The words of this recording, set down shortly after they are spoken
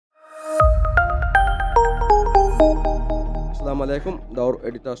السلام عليكم دور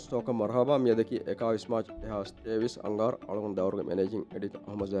اديتور ستوك مرحبا ميدكي اكاويس ماج هاس ديفيس انغار algon دور مانجينج اديتور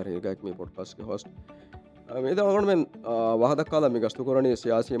احمد زاهر هيرغاك مي بودكاست كي هوست ميدا algon men wahada kala mi gastu korani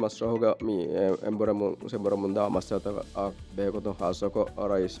siyasi masrahuga mi emberamu sembaramunda masata begoton hasako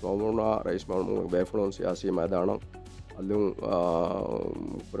rais mamunu befulon siyasi maidanan allun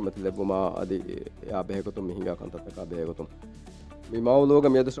purmati lebuma adi ya begoton mihinga kantataka begoton mi mawluga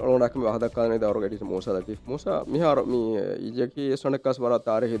mi yadus alondak mi wahada kala ne dawr edit musa latif musa mihar mi ijeki sonekas wara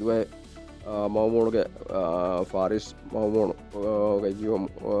tarikh idwe mawmunuge faris mawmunu ge jiwam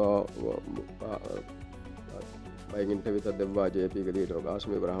bayin tevita devva jp ge leader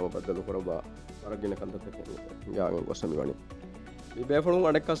gasmi ibrahim badalu koraba waragina kantataka yagen gosami wani mi befulun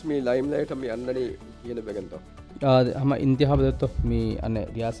anekas mi limelight mi annani kiyena begento hama intihab datto mi ane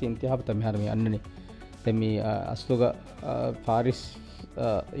riyasi intihab ta mihar mi annani temi asluga faris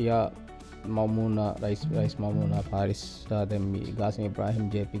ya mamuna rais mamuna faris temi gasim ibrahim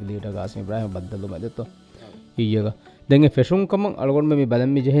jp leader gasim ibrahim badalu medatto iyaga denge feshun kam algon me balam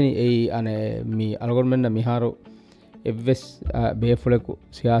mi jeheni ei ane mi algon menna miharu evves befuleku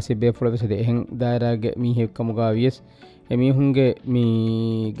siyasi befule vesede ehen dairage mi hekkamuga vies emihunge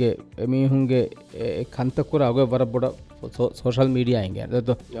kantakura age wara boda social media inge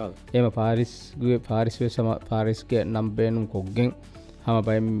dato ema faris ve sama faris ke nambenum koggen hama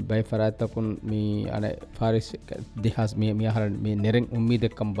bay farata kun mi ane faris dihas mi haran mi nereng ummide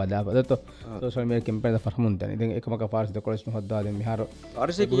kam bada dato social media campaign da farhamun tani den ekama faris decoration hodda den mi haro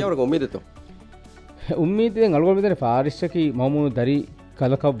faris ki yawra ummide to ummide den algol medene faris ki mamu dari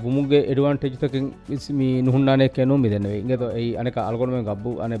kalaka bumuge advantage takin mi nuhunnane kenu midenne ingedo ei aneka algol men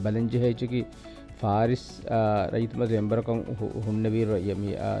gabbu ane balance hechiki faris rayit mas emberkam hunne vir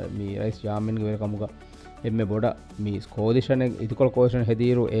mi rais yamin ge kamuga emme boda mi coalition idikol coalition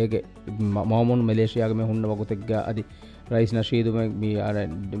hediru ege mamun malaysia ge me hunna wagutegga adi rais nashidu mi ara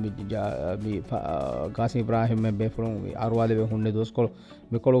mi gasim ibrahim me befulun arwale be hunne doskol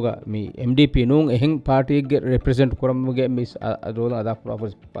mi koluga mi mdp nun eheng party ge represent kuramuge mi rola ada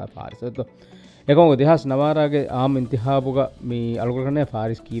faris to ekon dehas nawara ge am intihabuga mi algol kane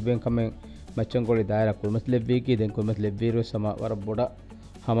faris kiben kamen machan goli daira kulmat lebbi ki den kulmat lebbiru sama war boda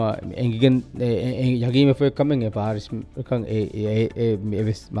hama engigen yagime fe kamen e faris kan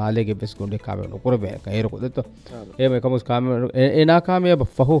eves malege bes gonde kabe no korbe ka ero kodetto e me kamus kame e na kame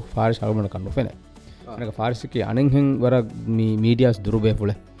fahu faris algon kan no fene anaka faris ki anen hen war mi medias durube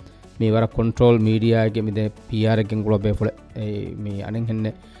fule mi war control media ge mi de pr gen globe fule e mi anen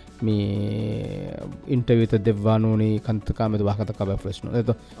henne mi interview ta devvanuni kantaka me wahata ka be fulesno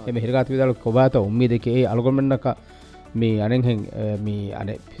eto e me hirgat vidal kobata ummide ke e algon mennaka mi anen hen mi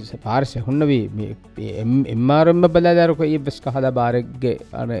ane faris hunnavi mi MRM baladaru ko ibes ka hada barege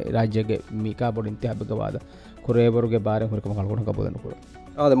ane rajyage mi ka bod intihab wada kurebaruge bare hurkam algon ka bodan ko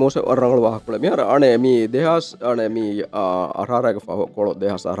ade mose warrangal wahakula mi ara ane mi dehas ane mi arharaga kolo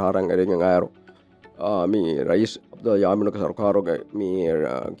dehas arharang eringen ayaro mi rais abdul yamin ka sarkaroge mi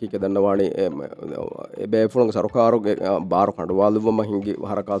kike dannawani e befulun sarkaroge baru kanduwaluwama hingi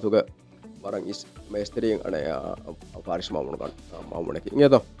harakatuga warang is mestering ane faris mamunaki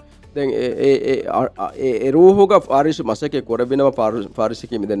ingedo den e ruhuga faris masake korabinama faris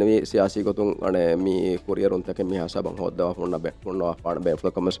ki midenne mi siyasi gotun ane mi kurierun take mi hasaban hodda hunna be hunna pan be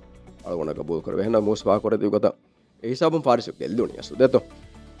flokamas algona gabul korbe hena muswa koredi gota e hisabun faris gelduni asu deto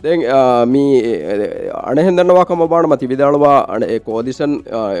den mi ane hendanwa kama baana mati vidalwa ane e coalition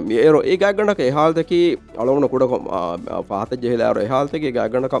mi ero e gagana ke halte ki algona kuda fahata jehila ero e halte ki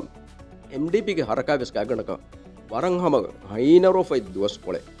gagana kam MDP ge haraka ves gagana ka warang hama hainaro fai duas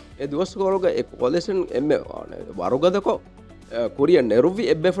kole e duas kologa e coalition emme warugada ko korean neruvi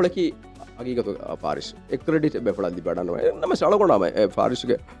ebbe fulaki agigatu faris credit ebbe fuladi badana nama salagona ma e faris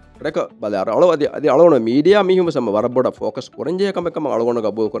ge reka bala alawadi adi alawona media mihuma sama waraboda focus korenje kam alawona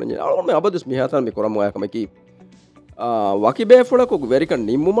gabo korenje alawona abadus mihatan mi koramu ya kamaki waki be fulako verikan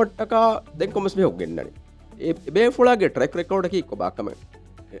nimmumattaka den komas me hoggennani e be fulage track record ki ko bakame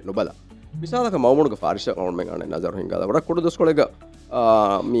nobala misalaka mawmunuga faris alawon men ane nazar hingala wara kodu doskolega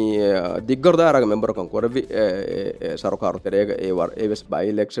mi diggordaraga member kan korvi sarkaru terega e war eves by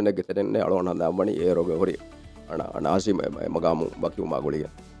election ge tedenne alawona damani e roge hori ana asim magamu baki maguliga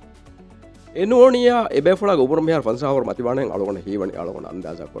enoniya ebefulaga ubur mihar fansawar matibanen alawona hiwani alawona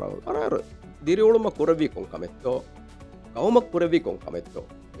andaza koraw arar diriuluma korvi kon kametto kawmak korvi kon kametto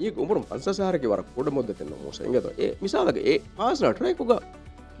ಈ ಉಮರು ಪಂಚಸಾರಕ್ಕೆ ವರ ಕೂಡ ಮುದ್ದೆನ್ನು ಮೋಸ ಹಿಂಗದು ಏ ಮಿಸಾಲಗೆ ಏ ಪಾಸ್ನ try ಕುಗ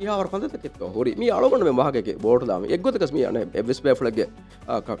ඉහාවර කන්දතකෙත්ව හොරි මේ අලගොන්න මේ වාහකේ board දාම එක්ගොතකස් මේ අනේ එවිස් බෑෆලගේ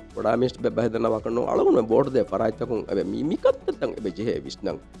කොඩා මිස්ට් බැහැදනවා කරනවා අලගොන්න බෝඩ් දේ ෆරයිතකුන් එබේ මී මිකත්තන් එබේ ජෙහෙ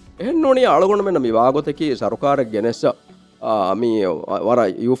විස්නං එහෙන් නොනි අලගොන්න මෙන්න මේ වාගොතකී සරකාරක ගෙනස්ස මේ වර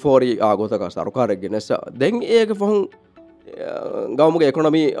යුෆෝරි ආගොතක සරකාරක ගෙනස්ස දැන් ඒක ෆොහුන් ගෞමුගේ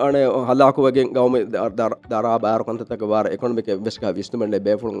එකොනොමි අනේ හලාකුවගෙන් ගෞම දරා බාර කන්තතක වාර එකොනොමික වෙස්ක විස්නුමන්නේ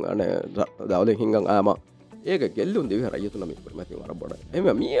බෑෆුන් අනේ දවලෙන් හිඟන් ආම ඒක ගෙල්ලුන් දෙවි රයතුන මේ ප්‍රමති වර බොඩ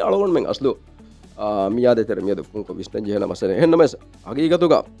එමෙ මේ අලගොන් මෙන් අස්ලු මියාදෙතර මියද ෆුන්ක විස්න ජේන මසනේ එන්නමස්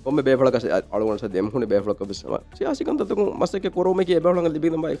අගීගතුග කොම්මේ බේෆලක අලගොන් ස දෙම්හුනේ බේෆලක බිස්ම සියාසි කන්තතක මසක කොරොමේ බේෆලක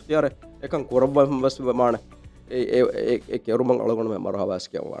ලිබින බයි ඉක්තියාර එකන් කොරබම් වස් මාන ඒ කෙරුමන් අලගොන මේ මරහවාස්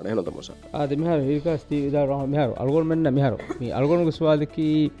කියවන එහෙනම් තමස මෙහර හිරිකාස් තී ඉදා රහ මෙහර අලගොන් මෙන්න මෙහර මේ අලගොන්ගේ සවාදකි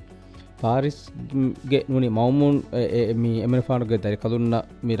පාරිස් ගේ නුනි මවමුන් මේ එමරිකානුගේ දරි කදුන්න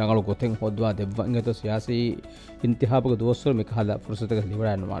මේ රංගල ගොතෙන් හොද්වා දෙවංගත සියාසී ඉන්තිහාපක දෝස්වර මේ කහලා ෆුර්සතක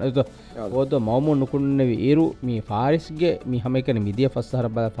ලිවරන්න මාන එතකොට හොද්ද මවමුන් නුකුන්නේ ඒරු මේ පාරිස්ගේ මේ හැම එකනේ මිදිය ෆස්සහර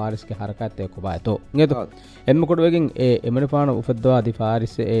බල පාරිස්ගේ හරකත් එක්ක බයතෝ එතකොට එම්ම කොට වගෙන් ඒ එමරිකානු උපද්දවා දි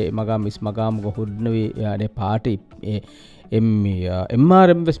පාරිස් ඒ මගාම් මිස් මගාම් ගොහුද්නවි යානේ පාටි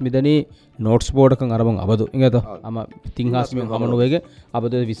MRM වෙස් මිදනී ನೋಟ್ಸ್ ಬೋರ್ಡ್ ಕಂ ಅರಬಂ ಅಬದು ಇಂಗದ ಅಮ ತಿಂಗಾಸ್ ಮೆ ಹಮನುವೆಗೆ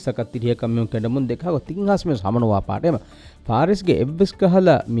ಅಬದು 20 ಕತ್ತಿರಿಯ ಕಮ್ಮಿ ಕೆಂಡ ಮುಂದೆ ಕಾಗ ತಿಂಗಾಸ್ ಮೆ ಹಮನುವಾ ಪಾಟೆಮ ಪಾರಿಸ್ ಗೆ ಎವ್ವೆಸ್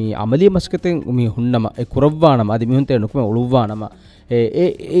ಕಹಲ ಮಿ ಅಮಲಿ ಮಸ್ಕತೆನ್ ಮಿ ಹುನ್ನಮ ಎ ಕುರವ್ವಾನಮ ಅದಿ ಮಿಹುಂತೆ ನುಕಮ ಉಳುವ್ವಾನಮ ಎ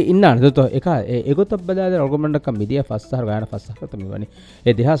ಇನ್ನಾನ ದತೋ ಏಕ ಎಗೊತಬ್ ಬದಾದ ಆರ್ಗ್ಯುಮೆಂಟ್ ಕಂ ಮಿದಿಯ ಫಸ್ಸಹರ್ ಗಾಯನ ಫಸ್ಸಹರ್ ತಮಿ ವನಿ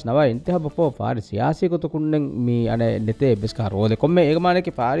ಎ ದಿಹಾಸ್ ನವ ಇಂತಹ ಬಪೋ ಪಾರಿಸ್ ಯಾಸಿ ಗೊತ ಕುನ್ನೆನ್ ಮಿ ಅನೆ ನೆತೆ ಎವ್ವೆಸ್ ಕಹ ರೋದೆ ಕೊಮ್ಮೆ ಏಗ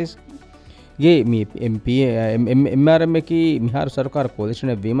ಮಾನೆಕೆ ಪಾರಿಸ್ ගේ මේ MP MRM එකී මිහාර සරකාර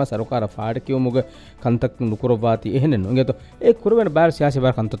පොලිසිනේ වීම සරකාර ෆාඩ කියමුග කන්තක් නුකරවාති එහෙනෙන් නේද ඒ කුරවෙන බාර සියාසි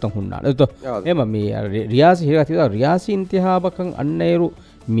බාර කන්තතන් හුන්නා නේද එම මේ රියාසි හිරගති රියාසි ඉන්තිහාබකන් අන්නේරු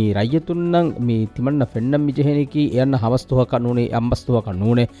මේ රයතුන්නම් මේ තිමන්න ෆෙන්නම් මිජෙහෙනිකී යන්න හවස්තුහ කනුනේ අම්බස්තුහ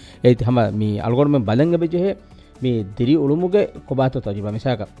කනුනේ ඒති හැම මේ අල්ගොරිතම් බලංග බෙජෙහෙ මේ දිරි උළුමුගේ කොබාත තජිබා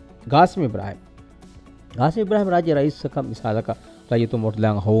මිසක ගාසිම් ඉබ්‍රාහිම් රාජ්‍ය රයිස්සක මිසාලක රයතු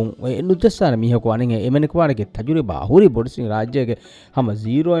මොට්ලං හවුන් ඒ නුදස්සන මිහක වණේ එමෙන කවාණගේ තජුරිබා හුරි බොඩසින් රාජ්‍යයේ හැම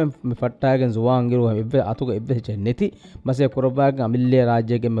 0m මේ ෆට්ටාගෙන් සුවාංගිරු එබ්බ අතුක එබ්බ ච නැති මසේ කුරබාගෙන් අමිල්ලේ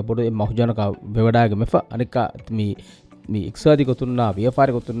රාජ්‍යයේ මේ බොඩ මහජනක බෙවඩාගේ මෙෆ අනික මේ ඉක්සාදි ගොතුන්නා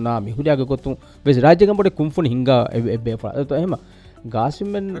ව්‍යාපාරි ගොතුන්නා මිහුඩාගේ ගොතුන් වෙස් රාජ්‍යයෙන් බොඩ කුම්ෆුනි හින්ගා එබ්බ ෆල එහෙම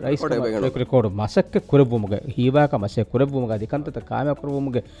ගාසිම්ෙන් රයිස් රෙකෝඩ් මසක්ක කුරබුමුග හීවාක මසේ කුරබුමුග දිකන්තත කාම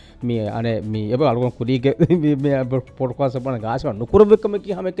කුරබුමුග මේ අනේ මේ එබ අලගොන් කුඩීගේ මේ පොඩ්කාස්ට් බන ගාසිම නුකුරබෙකම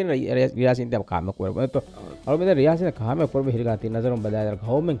කි හැම කෙන රියාසින් තිය කාම කුරබ તો අලු මෙද රියාසින කාම කුරබ හිරගා තින නසරම් බදාදර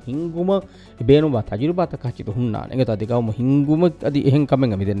ගවමෙන් හින්ගුම බේනුම තජිරුබත කචිත හුන්නා නෙගත අධිකවම හින්ගුම අදි එහෙන්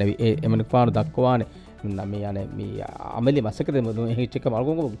කමෙන් මිදෙන්නවි ඒ එමන පාන දක්වානේ නම යන්නේ මේ අමලි මසකද මොන හිච්චක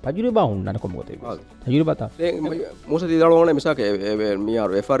මල්ගොංග තජිරුබා හුන්නා කොමොත තජිරුබත මොස දිදාලෝනේ මිසක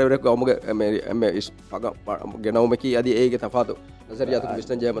මියාර එෆාරෙවර ගොමුගේ මේ ඉස් පග ගෙනවමකී අදි ඒගේ තෆාතු නසරියතු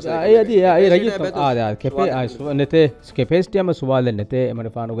විස්තන් ජය මස ඒ අදි ඒ රජිත ආදා කෙපේ නෙතේ ස්කෙපේස්ටියම සුවාලෙන් නෙතේ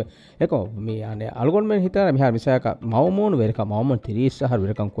එමන පානුගේ එකෝ මේ යන්නේ අල්ගොන් මෙන් හිතාර මිහාර මිසක මවමෝන වෙරක මවමෝන 30 සහ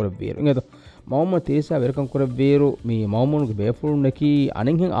වෙරකම් කර වීරු නේද මවමෝන 30 වෙරකම් කර වීරු මේ මවමෝනගේ බේෆුල් නකි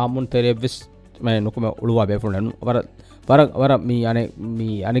අනින්හෙන් ආමුන් තෙරෙවිස් මේ නුකම උළුවා බේෆුල් නු වර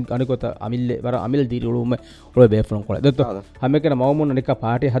මේ අනිකොත අමිල්ලේ වර අමිල් දීරි උළුම උළුව බේෆුල් කොල දත්ත හැමකෙන මවමුන්න නික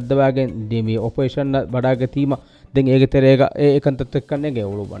පාටි හද්දවාගෙන් දී මේ ඔපරේෂන් බඩාගේ තීම දැන් ඒකේ තෙරේක ඒකන්තත් එක්කන්නේ ගේ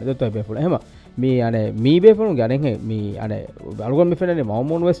උළුව බණ දත්ත බේෆුල් එහෙම මේ අනේ මේ බේෆුල් ගණන් මේ අනේ අලගොන් මෙෆෙනනේ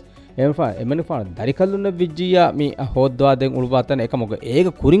මවමුන්න වෙස් එමනිෆා දරිකල්ලුන්න විජ්ජියා මේ හොද්වා දැන් උළුවාතන එක මොක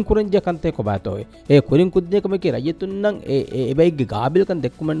ඒක කුරින් කුරංජ කන්තේ කොබාතෝ ඒ කුරින් කුද්දේකම කේ රයතුන්නම් ඒ බයිග්ගේ ගාබිල්කන්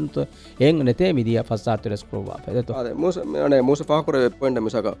දෙක්කුමන්ත එන් නැතේ මිදියා ෆස්සාත් රෙස් ප්‍රෝවා ෆෙදතෝ අනේ මොස පාකර පොයින්ට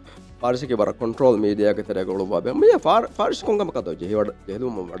මිසක පාරිසිකේ බර කන්ට්‍රෝල් මීඩියා ගේ තරේ ගොළුවා බෑ මේ පාරිස් කොංගම කතෝ ජෙහිවඩ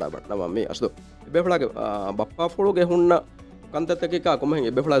ජෙහදුම වඩා බට්ටම මේ අස්දු බෙෆලාගේ බප්පා ෆෝලෝගේ ಹುಣ್ಣ ಕಂತತಕ್ಕೆ ಕಾಕಮ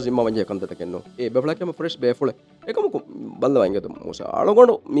ಹೆಂಗೆ ಬೆಫಳ ಜಿಮ್ಮ ವಂಜೆ ಕಂತತಕ್ಕೆನ್ನು ಏ ಬೆಫಳಕ್ಕೆ ಫ್ರೆಶ್ ಬೇಫುಳೆ ಏಕಮ ಬಲ್ಲವ ಹಿಂಗೆ ಮೂಸ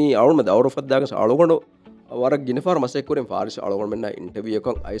ಅಳಗೊಂಡು ಮೀ ಅವಳ ಮದ ಅವರು ಫದ್ದಾಗ ಅಳಗೊಂಡು ವರಗ್ ಗಿನಿಫಾರ್ ಮಸೆ ಕುರಿಂ ಫಾರಿಸ್ ಅಳಗೊಂಡು ಮೆನ್ನ ಇಂಟರ್ವ್ಯೂ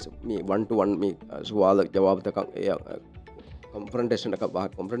ಕಂ ಐಸ್ ಮೀ 1 to 1 ಮೀ ಸವಾಲ್ ಜವಾಬ್ ತಕ ಕಾನ್ಫ್ರಂಟೇಷನ್ ತಕ ಬಾ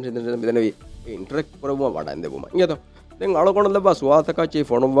ಕಾನ್ಫ್ರಂಟೇಷನ್ ಮಿದನವಿ ಇಂಟರಾಕ್ಟ್ කරවම වඩන් දෙබුම ඉංගද දැන් අලකොණ ලබා සුවාතකචි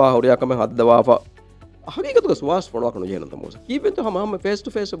ෆොනවා හොරියාකම හද්දවාෆා හරියකට සුවාස් ෆොනවා කන ජේනත මොස කීපෙන්ත හම ෆේස්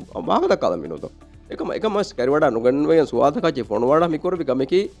ටු ෆේස් වාහද කලම් මිනෝද එකම කරිවඩා නුගන්වයෙන් සුවාතකචි ෆොනවාඩා මිකොරවි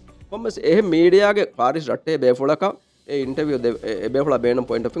ගමකි කොම්මස් එහෙ මීඩියාගේ පාරිස් රට්ටේ බේෆොලක ඒ ඉන්ටර්වියු බේෆොලා බේනම්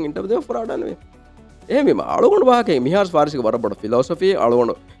පොයින්ට් ඔෆ් ඉන්ටර්වියු දෙව ෆොරාඩානේ එහෙම අලකොණ වාහකේ මිහාස් පාරිසික වරබඩ ෆිලොසොෆි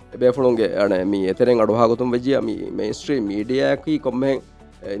අලකොණ බේෆොලුන්ගේ අනේ මී එතරෙන් අඩුවාගතුම් වෙජියා මී මේන්ස්ට්‍රීම් මීඩියා කී කොම්මෙන්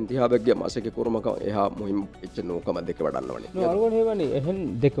ඉන්තිහාබගේ මාසක කුරුමක එහා මුහිම් එච්ච නෝකම දෙක වඩන්නවනේ අලකොණ හේවනේ එහෙන්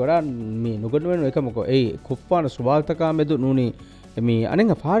දෙක වඩා මේ නුගන්වන එක මොකෝ ඒ කුප්පාන සුවාල්තකා මෙදු නුනි මේ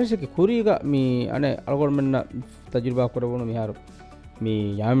අනෙන් ෆාරිසක කුරීග මේ අනේ අල්ගොරිතම් තජරිබා කරවුණු මිහාරු මේ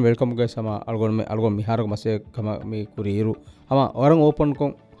යාම් වෙල්කම් ගේ සම අල්ගොරිතම් මිහාරු මසේ කම මේ කුරීරු හම වරන් ඕපන්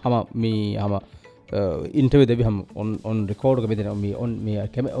කොන් හම මේ හම इंटरव्यू देवी हम ऑन रिकॉर्ड के बेदे मी ऑन मी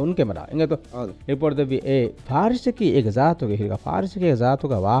ऑन कैमरा इंगे तो रिपोर्ट देवी ए फारिस की एक जातो के हिगा फारिस के जातो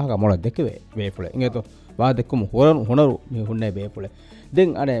का वाह का मोला देखे वे फुले इंगे तो वाह देखुम होनरू मी हुन्ने बे फुले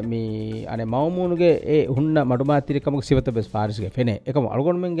देन अने मी अने माउमुनुगे ए हुन्न मडुमा तिरिकम सिवत बेस फारिस के फेने एकम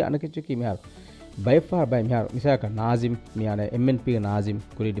अल्गोरिथम अने किचकी मिहार by far by मिहार मिसाका नाजिम मी अने एमएनपी नाजिम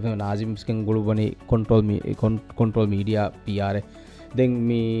कुरी डिफेम नाजिम स्किंग गुलुबनी कंट्रोल मीडिया पीआर देन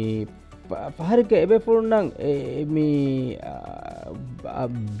मी පහරක එබ ෆුරුන්නන්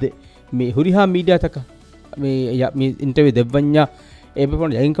මේ හුරිහා මීඩියා තක මේ ඉන්ටර්වියු දෙවඤ්ඤා එබ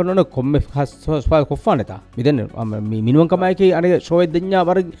ෆොන් යයින් කරනන කොම්මෙ ස්වාල් කොෆානතා මිදෙන්න මිනුවන් කමයිකේ අනේ ෂෝ දෙඤ්ඤා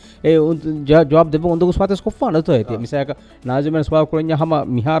වර ඒ ජවාබ් දෙබ උන්දු ස්වාතස් කොෆාන තෝ ඒ මිසයක නාජමෙන් ස්වාල් කරඤ්ඤා හම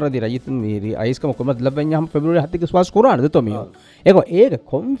මිහාරදි රජිත් මේ අයිස්කම කොමත් ලබඤ්ඤා හම ෆෙබ්‍රුවරි 7 ක ස්වාස් කුරාන දතෝ මිය ඒක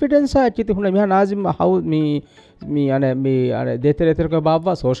කොන්ෆිඩන්ස් ආචිත හුන මිහා නාජිම් හවු मी अने देते को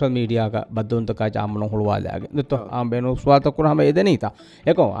बाबा सोशल मीडिया का बद्दों तो का जामनो हुलवा लागे तो आम बेनो स्वात को हमें ये नहीं था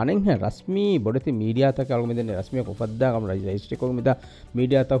एको अने रश्मि बड़े मीडिया तक अलग में रश्मि को फद्दा कम रजिस्ट्री को मिदा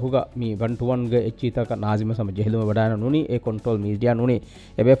मीडिया तक होगा मी 1-to-1 गे एची तक नाजिम सम जेहलो में बडाना नुनी ए कंट्रोल मीडिया नुनी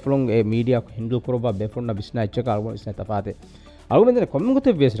ए बेफ्लोंग ए मीडिया को हिंदू करोबा बेफोन ना बिस्ना एच का अलग इसने तफाते अलग में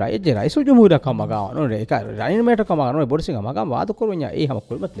कम्युनिटी बेस राइसो जमहूरिया का मगा नो एक राइन मेट का मगा नो बोर्सिंग मगा वाद करो ए हम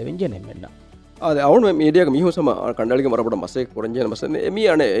कोई मत लेवेंजे नहीं मेना අවුන් මීඩියක මිහුසම කණ්ඩාලික මරපට මසේ කොරංජන මසන්නේ එමි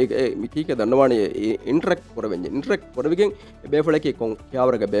අනේ මිකීක දන්නවානේ ඉන්ටරැක්ට් කරවෙන්නේ ඉන්ටරැක්ට් කරවිගෙන් බේෆලකේ කොන්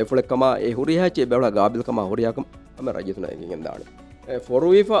යාවරක බේෆලකම ඒ හුරියාචේ බේවල ගාබිල්කම හුරියාකම තම රජතුන එකෙන් දාන්නේ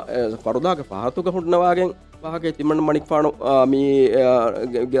ෆොරුවිෆා ෆරුදාක ෆහතුක හුන්නවාගෙන් වාහකේ තිමන්න මණික් ෆානෝ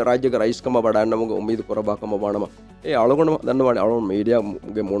මේ රාජ්‍යක රයිස්කම වඩන්නම උමීද කරබාකම වණම ඒ අලගොණ දන්නවානේ අලගොණ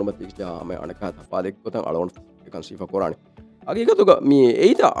මීඩියාගේ මොනමත් කිච්චාම අනකා තපාදෙක් පොතන් අලගොණ එකන් සීෆා කොරානේ අගේකතුක මේ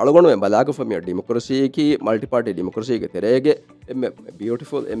ඒත අලගොණුවෙන් බලාගෆමිය ඩෙමොක්‍රසියකි මල්ටි පාටි ඩෙමොක්‍රසියක තෙරේගේ එම්ම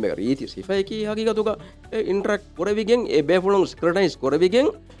බියුටිෆුල් එම්ම රීති සිෆයිකි අගේකතුක ඉන්ටරැක්ට් කරවිගෙන් ඒ බේෆුලන් ස්ක්‍රටයිස් කරවිගෙන්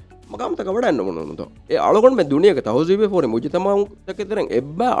මගම් තක වඩන්න මොනොනතෝ ඒ අලගොණ මේ දුනියක තහසීබේ ෆෝරේ මුජිතමන් තකතරෙන්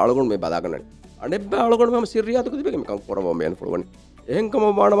එබ්බා අලගොණ මේ බලාගන්න අනෙබ්බා අලගොණ මම සිරියාතුක තිබෙක මකම් කරවම මෙන් ෆුලවන්නේ එහෙන්කම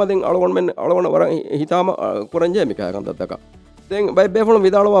මානවදෙන් අලගොණ මෙන් අලගොණ වර හිතාම කරංජේ මිකයන් දත්තක දැන් බයි බේෆුලන්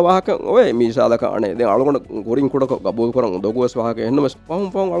විදාලව වාහක ඔය මීසාලක අනේ දැන් අලගොණ ගොරින් කුඩක ගබෝල් කරන් දොගුවස් වාහක එන්නම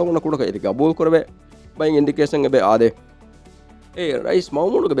පහුම් අලගොණ කුඩක ඉති ගබෝල් කරවේ බයින් ඉන්ඩිකේෂන් එබේ ආදේ ඒ රයිස්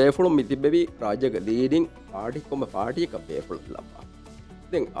මවමුණුක බේෆුලන් මිතිබෙවි රාජ්‍යක ලීඩින් පාටි කොම පාටි එක බේෆුලන් ලබා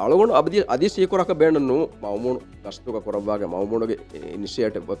දැන් අලගොණ අදිසිය කරක බේනනු මවමුණු ගස්තුක කරවාගේ මවමුණුගේ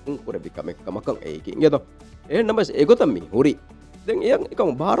ඉනිෂියේටිව් වකුන් කරවි කමකම් ඒකින් යද ඒ නම්බස් ඒගොතම් මි හොරි දැන්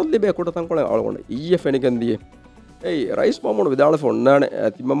එකම ಭಾರತ ලිබේ කොටතන් කොළ අලගොණ ඊයේ ෆෙනිකන් දියේ ඒ රයිස් මවමුණු විදාල ෆොන්නාන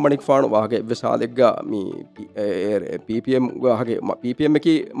තිමම්මණික් ෆාණු වාගේ වෙසාලෙග්ගා මි PPM වාගේ PPM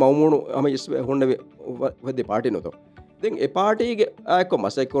එකේ මවමුණු අම ඉස් හොන්න වෙද්දී පාටි නොතෝ දැන් ඒ පාටිගේ ආයක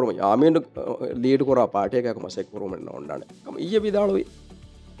මසෙක් කරමු යාමෙන් ලීඩ් කරා පාටි එකක මසෙක් කරමු නෝන්නානේ කම ඊයේ විදාලුයි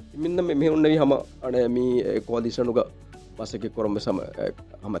මින්න මේ හොන්නවි හැම අනේ මේ කොදිෂනුග මසෙක් කරමු සම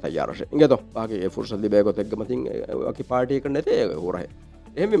හැම තයාරෂ ඉංගතෝ වාගේ ඒ ෆුර්සත් ලිබේ ගොත එක්ග මතින් අකි පාටි එක නැතේ හොරයි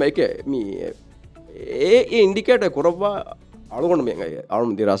එහෙම මේක මේ ඒ ඉන්ඩිකේටර් කරවා අලගොණ මේ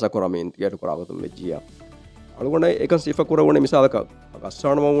අලුම් දිරාස කරම ඉන්ඩිකේටර් කරවතුම් මෙජියා අලගොණ එක සිෆ කරවුණ මිසාලක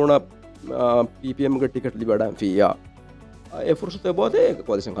අස්සාන වුණ PPM ගේ ටිකට් ලිබඩන් ෆීයා ඒ ෆුර්සත බෝතේ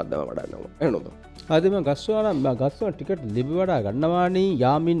කොලිසන් හදව වඩන්නවා එහෙනොද ආදෙම ගස්සවන ටිකට් ලිබි වඩා ගන්නවානි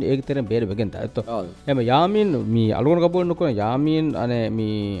යාමින් ඒක තරම් බේර වෙගෙන් තාත්තෝ එම යාමින් මේ අලගොණ ගබොන්න කොන යාමින් අනේ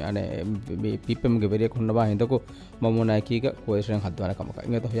මේ මේ PPM ගේ වෙරිය කොන්නවා හින්දකෝ මම මොනාකීක කොලිසන් හදවන කමක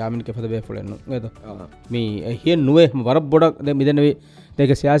ඉංගත යාමින් කෙපද බේ ෆුලෙන්න නේද මේ හිය නුවේ වර බොඩක් දැන් මිදෙනවේ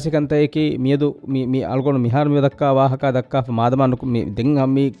දෙක සියාසිකන්තයේකී මියදු මේ අලගොණ මිහාර මිය දක්කා වාහක දක්කා මාදමන් මේ දෙන්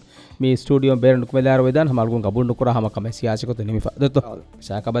අම්මි මේ ස්ටුඩියෝ බේරන් කුමෙලාර වෙදන් हम अलगुन गबुन नुकुरा हम कमे सियासी को निमिफा दतो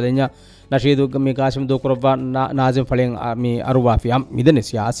साका बदेnya नशीदु मे कासिम दो करवा नाजिम फलें मी अरुवाफी हम मिदने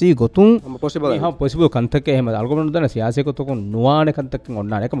सियासी गोतुं हम पॉसिबल कंतक हम अलगुन दन सियासी को तो नुवाने कंतक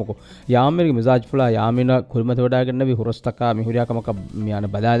ओन्नाने कमको यामिर मिजाज फुला यामिन खुरमत वडागन नबी हुरस्तका मी हुरिया कमक मियान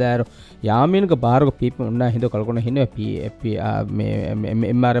बदादार यामिन का बाहर को पीप ओन्ना हिंदो कलगुन हिने पी मे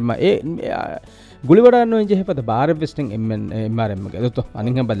MRM ए ಗುಳಿವಡನ್ನು ಇಂಜೆ ಹೆಪದ ಬಾರ ಬೆಸ್ಟಿಂಗ್ MRM ಗೆ ದೊತ್ತು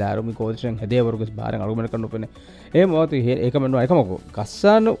ಅನಿಂಗ ಬಲಾರು ಮಿ ಕೋದಿಶನ್ ಹೆದೇವರ್ಗು ಬಾರ ಅಳುಗಮನ ಕಣ್ಣುಪನೆ ಏ ಮೋತು ಏಕಮನ್ನು ಐಕಮಕು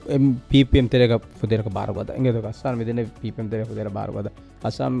ಕಸ್ಸಾನು PPM ತೆರೆಗ ಫುದೇರಕ ಬಾರ ಬದ ಇಂಗೆ ಗಸ್ಸಾನು ಮಿದನೆ PPM ತೆರೆಗ ಫುದೇರ ಬಾರ ಬದ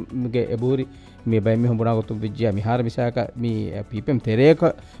අසම්ගේ එබූරි මේ බැමි හොඹුනා ගොතුම් විජ්ජා මිහාර මිසාක මේ පීපම් තෙරේක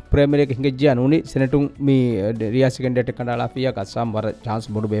ප්‍රේමරේක හිඟජ්ජා නුනි සෙනටුම් මේ රියාසි කැන්ඩිඩේට් කණ්ඩාලා ෆියක් අස්සම් වර chance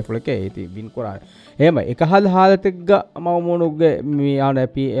බොඩු බේෆලක ඒති වින් කරා එහෙම එක හල් හාලතෙක්ග මවමුණුගේ මේ ආන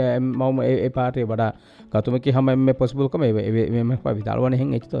මවම ඒ පාර්ටිය වඩා ගතුමකි හැම එම්මේ පොසිබල් කම ඒ මේ විදාලවන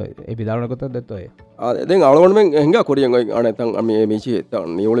හෙන් එච්තෝ ඒ විදාලවන කොට දෙතෝ දැන් අලවණ මෙන් හිඟා කොරියන් ඔය ආන තන් මේ මිචි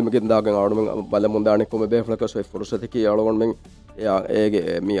තන් නියුලිමකින් දාගෙන අලවණ මෙන් බලමුන් දාන්නේ කොම බේෆලක සොයි ෆුරුසතකි අලවණ මෙන්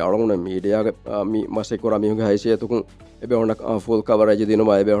ඒගේ මේ අලුණ මීඩියාගේ මේ මසෙකුරා මිහුගේ හයිසිය තුකුන් එබේ හොන්න ෆුල් කවරේජ් දිනුම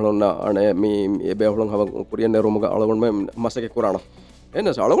එබේ හොන්න අනේ මේ එබේ හොන්න හව කුරියන් රුමුගේ අලුණ මෙන් මසෙක කුරාන එන්න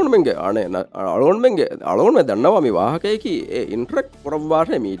අලුණ මෙන්ගේ අනේ අලුණ මෙන්ගේ අලුණ මෙන් දන්නවා මේ වාහකයේකි ඒ ඉන්ටරැක්ට්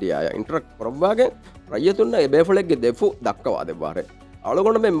කරවවානේ මීඩියා ඉන්ටරැක්ට් කරවවාගේ රයියතුන්න එබේ ෆලෙක්ගේ දෙෆු දක්කවා දෙවාරේ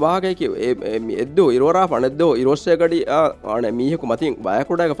අලුණ මෙන් වාහකයේකි එද්දෝ ඉරවරා පනෙද්දෝ ඉරොස්සේකඩි අනේ මීහකු මතින්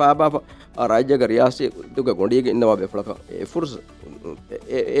බයකුඩාගේ ෆාබා රාජ්‍යක රියාසි දුක ගොඩියක ඉන්නවා බෙෆලක ඒ ෆුර්ස්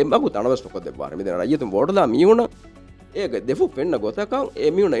ඒ මගු තනවස් නොකද බාර මෙතන රාජ්‍යතුන් වෝටලා මීුණ ඒක දෙෆු පෙන්න ගොතකම්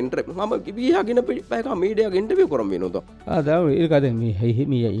ඒ මීුණ ඉන්ටර් මම කිවියාගෙන පිටපයක මීඩියාගේ ඉන්ටර්වියු කරම් මිනුද දාව ඉරකද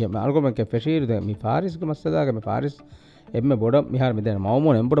මේ අල්ගොමක පෙෂීර් මේ පාරිස්ක මස්සදාගේ මේ පාරිස් එම්ම බොඩ මිහාර මෙදෙන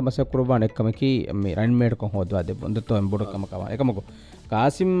මවමෝන එම්බොඩ මසක් කුරබාන එක්කමකි මේ රයින් මේට කො හොදවා දෙ බොන්දතෝ එම්බොඩ කම එකමකෝ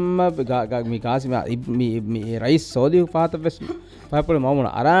කාසිම් මේ කාසිම මේ රයිස් සෝදි පාත වෙස් පාපල මවමෝන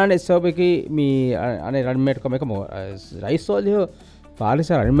අරාන එස්සෝබකි මේ අනේ රයින් මේට කම එකම රයිස් සෝදි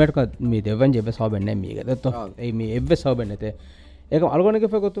පාරිස රයින් මේට මේ දෙවන් ජෙබ සෝබෙන්නේ මේක දතෝ ඒ මේ එබ්බ සෝබෙන්නතේ ඒක අල්ගොනක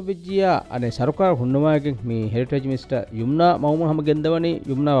ෆෙගොතු විජ්ජියා අනේ සරකාර හුන්නවාගෙන් මේ හෙරිටේජ් මිනිස්ටර් යුම්නා මවමෝන හැම ගෙන්දවනි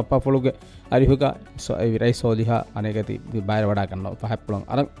යුම්නා අප්පා ෆොලුගේ අරිහුක රයිස් සෝදිහා අනේකති බාහිර වඩා ගන්නවා පහප්පලන්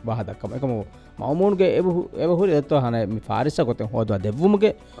අර බහ දක්කම එකම මවමෝන්ගේ එවහුරි දත්තෝ හනේ මේ ෆාරිස කොතෙන් හොදවා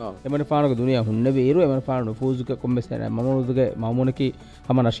දෙවුමුගේ එමන ෆානක දුනියා හුන්න වීරු එමන ෆාන නුෆූසුක කොම්බෙසන මමෝනුදුගේ මවමෝනකි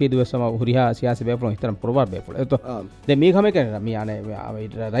හම නෂීද් වෙසම හුරිහා සියාසි බේපලන් හිතරම් පුරවා බේපල එතෝ දැන් මේ කම කරන මේ අනේ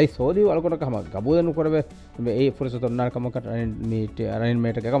රයිස් සෝදි වලකොනක හම ගබෝදනු කරවේ මේ ඒ ෆුරසත උන්නාරකමකට මේ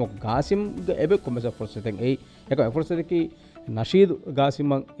අරයින්මේට් එකම ගාසිම් එබෙ කොම්බෙස ෆුරසතෙන් ඒ එක ෆුරසතකි නශීද්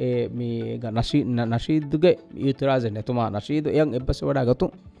ගාසිමන් ඒ මේ නශීදුගේ ඊතරාජ නැතුමා නශීදු එයන් එබ්බස වඩා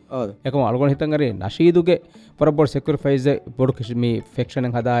ගතු එකම අල්ගොන හිතන් අරේ නශීදුගේ පරබොඩ් සෙක්රිෆයිස් බොඩු කිසිමි ෆෙක්ෂන්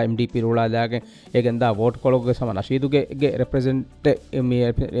එක හදා MDP රෝලාදාගේ ඒගෙන්දා වෝට් කොලොග්ගේ සම නශීදුගේ රෙප්‍රසෙන්ට්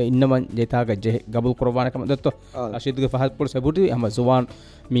මේ ඉන්නමන් ජේතාගේ ජෙ ගබුල් කරවානකම දත්තෝ නශීදුගේ ෆහත් පොල් සබුටි හම සුවාන්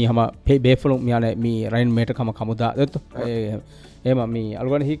මේ හම බේෆලු මියානේ මේ රයින් මේට කම කමුදා දත්තෝ එම මේ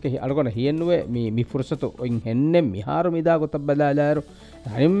අල්ගොන හික අල්ගොන හියෙන්නුවේ මේ මිෆුරසතු ඔයින් හෙන්නෙ මිහාරු මිදා ගොත බදාලාරු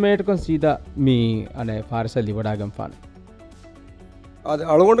රයින් මේට කොන් සීදා මේ අනේ ෆාරිස ලිවඩාගම් ෆාන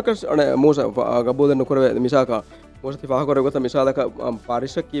අලගොන්ට අනේ මෝස ගබෝදන්න කරවේ මිසාක මොසති ෆාහකර ගොත මිසාලක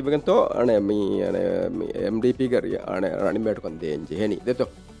පාරිශක් කීවගෙන්තෝ අනේ මේ අනේ MDP ගරිය අනේ රනින් මේට කොන් දෙන්ජි හෙනි දෙතෝ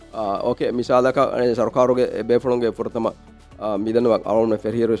ඕකේ මිසාලක අනේ සරකාරුගේ බේෆලුන්ගේ ෆොරතම මිදනවක් අලුණ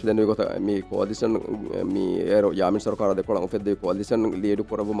ෆෙරියරස් දෙන විගත මේ කොලිෂන් මේ ඒරෝ යාමින් සරකාර දෙකොළන් ෆෙද්දේ කොලිෂන් ලීඩු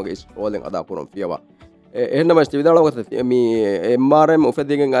කරවමගේ ඕලෙන් අදා කරොම් පියවා එහෙන්නම ස්තිවිදාලවගත මේ MRM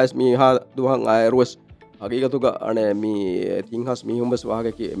ෆෙද්දෙන් අයස් මේ හා දුහන් අයරුස් අගීගතුක අනේ මේ තින්හස් මිහුම්බස්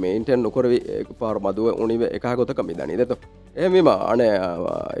වාහකකි මේන්ටෙන් නොකරවි පාර මදුව උනිව එකහ ගොතක මිදනි දෙත එහෙමම අනේ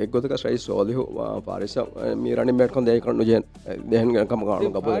එක් ගොතක ස්ට්‍රයිස් සෝලිහු පාරිස මේ රනින් බෑට් කොන් දෙයි කන්නු ජෙන් දෙහන් කම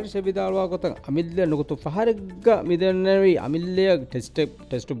ගන්න ගබ පාරිස විදාලවා ගොත අමිල්ල නොකුතු ෆහරග්ග මිදන්නවි අමිල්ලය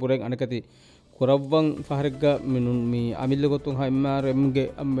ටෙස්ට් පුරෙන් අනකති කොරව්වන් ෆහරග්ග මිනුන් මේ අමිල්ල ගොතුන් MRMගේ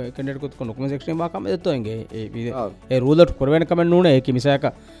කැන්ඩිඩේට් ගොත කොන කොමෙන්ට් සෙක්ෂන් වා කම දෙතෝ එංගේ ඒ රූලර් කරවෙන කම නුනේ ඒකි මිසයක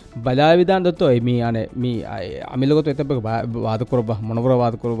බලා විදාන් දත්තෝ මේ අනේ මේ අමිල්ල ගොත එතබ්බක වාද කරබ මොනවර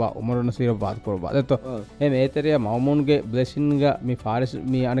වාද කරබ උමරන සීර වාද කරබ දත්තෝ එමෙ ඒතරිය මවමුන්ගේ බ්ලෙසින් ග මේ ෆාරිස්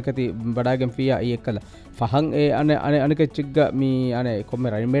මේ අනකති බඩාගෙන් ෆියා ඊ එක්කල ෆහන් ඒ අනේ අනක චිග්ග මේ අනේ කොම්ම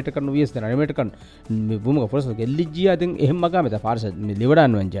රයිමේට් කරන වියස් රයිමේට් කරන මේ බුමුක ෆොරස් ගෙල්ලිජියා දෙන් එහෙම මගා මෙත ෆාරිස් මේ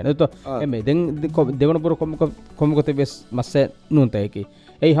ලිවඩාන් වංජන දත්තෝ එමෙ දෙන් දෙවනපුර කොම්කොත වෙස් මස්සේ නුන්තේකි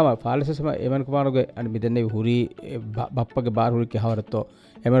ඒ හැම ෆාරිසම එමන් කුමාරගේ අනේ මෙදන්නේ හුරි බප්පගේ බාර හුරි කියවරතෝ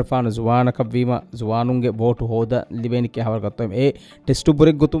එමර් ෆාන ජුවානක වීම ජුවානුන්ගේ වෝට් හොද ලිබෙන කියවර ගත්තෝ මේ ටෙස්ට්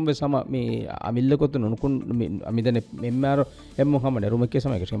පුරෙක් ගොතුම් වේ සම මේ අමිල්ල ගොතු නුකුන් මිදනේ මෙම්මාර එම්ම හැම නරුමකේ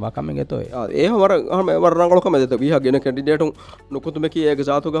සමයක වා කමෙන් ගතෝ ඒ වර වර රංගල කම දෙත විහා ගෙන කැන්ඩිඩේට් නුකුතුම කී ඒක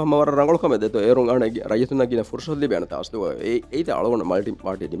ජාතුක හැම වර රංගල කම දෙත ඒරුන් අනේ රයිතුනා කියන ෆුර්සත් ලිබෙන තාස්තුව ඒත අලවන මල්ටි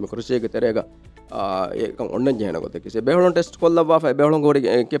පාර්ටි ඩෙමොක්‍රසි එක තරේක ඒක ඔන්න ජේන ගොත කිසේ බෙහලොන් ටෙස්ට් කොල්ලවා බෙහලොන් ගෝරි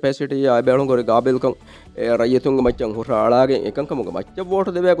කැපැසිටි ආ බෙහලොන් ගෝරි ගාබෙල්කම් රයිතුන්ගේ මච්චන් හොරාලාගේ එකංකමක මච්ච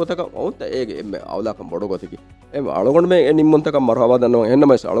වෝට දෙවය ගොතක ඔවුන්ත ඒගේ එම අවුලකම් බොඩ ගොතකි එම අලගොන් මේ නිම්මන්තකම් මරහවා දන්නවා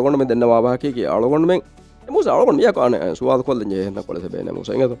එන්නම අලගොන් මේ දෙන්නවා වාකි කි අලගොන් මේ මුස අලගොන් මියා කන සුවාද කොල්ලන් ජේ හෙන්න කොලස බේන මුස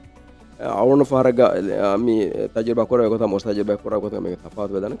එංගත අවුණු ෆාරග මේ තජරබා කරා ගොත මොස් තජරබා කරා ගොත මේ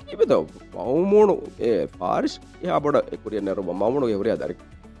තෆාත් වෙදන කිබෙද මවුමුණු ඒ ෆාරිස් එහා බොඩ එකුරිය නරබ මවුණු ගෙවරිය දරි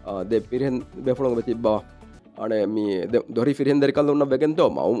දෙ පිරෙන් බෙෆලොංග බෙතිබ්බා අනේ මේ දොරි ෆිරෙන් දරි කල්ල උන්න බෙගෙන්තෝ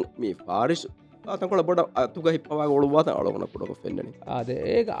මවු මේ ෆාරිස් අතකොල බොඩ අතුග හිප්පවා ඔළුවාත අලගොන පොඩක ෆෙන්නනි ආද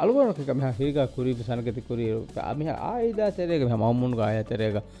ඒක අලුවනක මෙහ හේගා කුරි සනගති කුරි මෙහ ආයිදා තෙරේග මෙහ මවුමුණු ගාය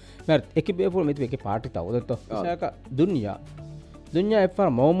තෙරේග මෙ එක බේපුල මෙති එක පාටි තවදත්ත සාක දුන්යා එෆර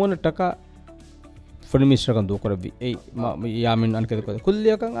මවුමුණු ටක ෆනිමිස්ට්‍රකන් දූකරවි ඒ යාමින් අනකද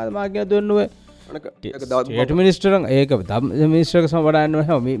කුල්ලියකන් අද මාගිය දුන්නුවේ ට මිනිස්ටරන් ඒක මිනිස්ට්‍රක සම වඩන්න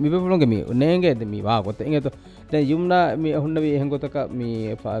හ මිපුලුන්ගේ මේ නේගේද මේ වාගොත එත දැ යුම්නා මේ හුන්නව එහෙගොතක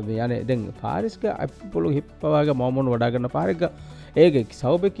මේ යන දැන් පාරිස්ක අපපොලු හිප්පවාගේ මවමුණු වඩාගන්න පාරික ඒක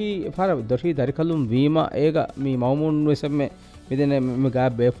සෞභකි පර දොරී දරිකල්ලුම් වීම ඒක මේ මවමුන් වෙසම මෙදන ගා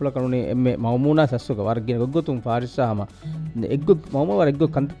බේෆල කරුණේ එම මවමුණ සස්සක වර්ගෙන ගොත්තුම් පාරිස්සාහම එක්ගු මම වරක්ග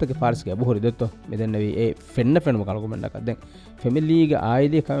කන්තක පාරිස්ක බොහොරි දොත්ත මෙදන්නවේ ඒ ෆෙන්න්න ෆෙනම කල්ගොමෙන්න්නක් දැන් ෆෙමිලීග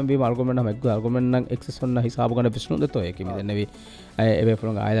ආයිද කම අල්ගොමෙන්න්න එක් අල්ගොමෙන්න්න එක් සොන්න හිසාබගන පිස්නු ත එක මෙදන්නවේ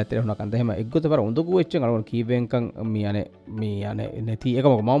ඒපුළන් ආයතය හන කන්දහෙම එක්ගොත පර උඳකු වෙච්ච අලුවන් කීවකන් මේ යන නැති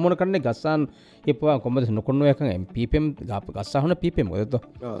එකම මවමන කරන්නේ ගස්සාන් එපවා කොමද නොකොන්නුවයක පිපෙම් ගස්සාහන පිපෙම් ගොත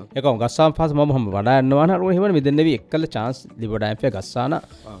එක ගස්සා පස ම වඩන්නවාන රුවහෙම මෙදන්නවේ එක්කල චාන්ස් ලිබඩයිම්ය ගස්සාන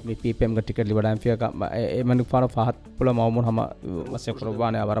පිපෙම් ටික ලිබඩයිම්ය එමනි පාන පහත් පුල මවමුන් හම වසය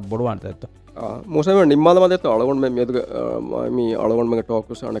කරවානය වර බොඩුවන්ත ඇත්ත මොසම නිම්මාද මදත අලගොන් මෙද මේ අලගොන්ම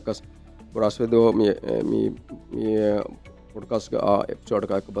ටෝක්කුස අනකස් බරස්වෙදෝ පොඩ්කාස්ගේ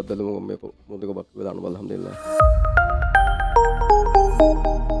එප්සෝඩ් එකක් බද්දලම මේ මුදක බක් දාන බල හම්දෙල්ලා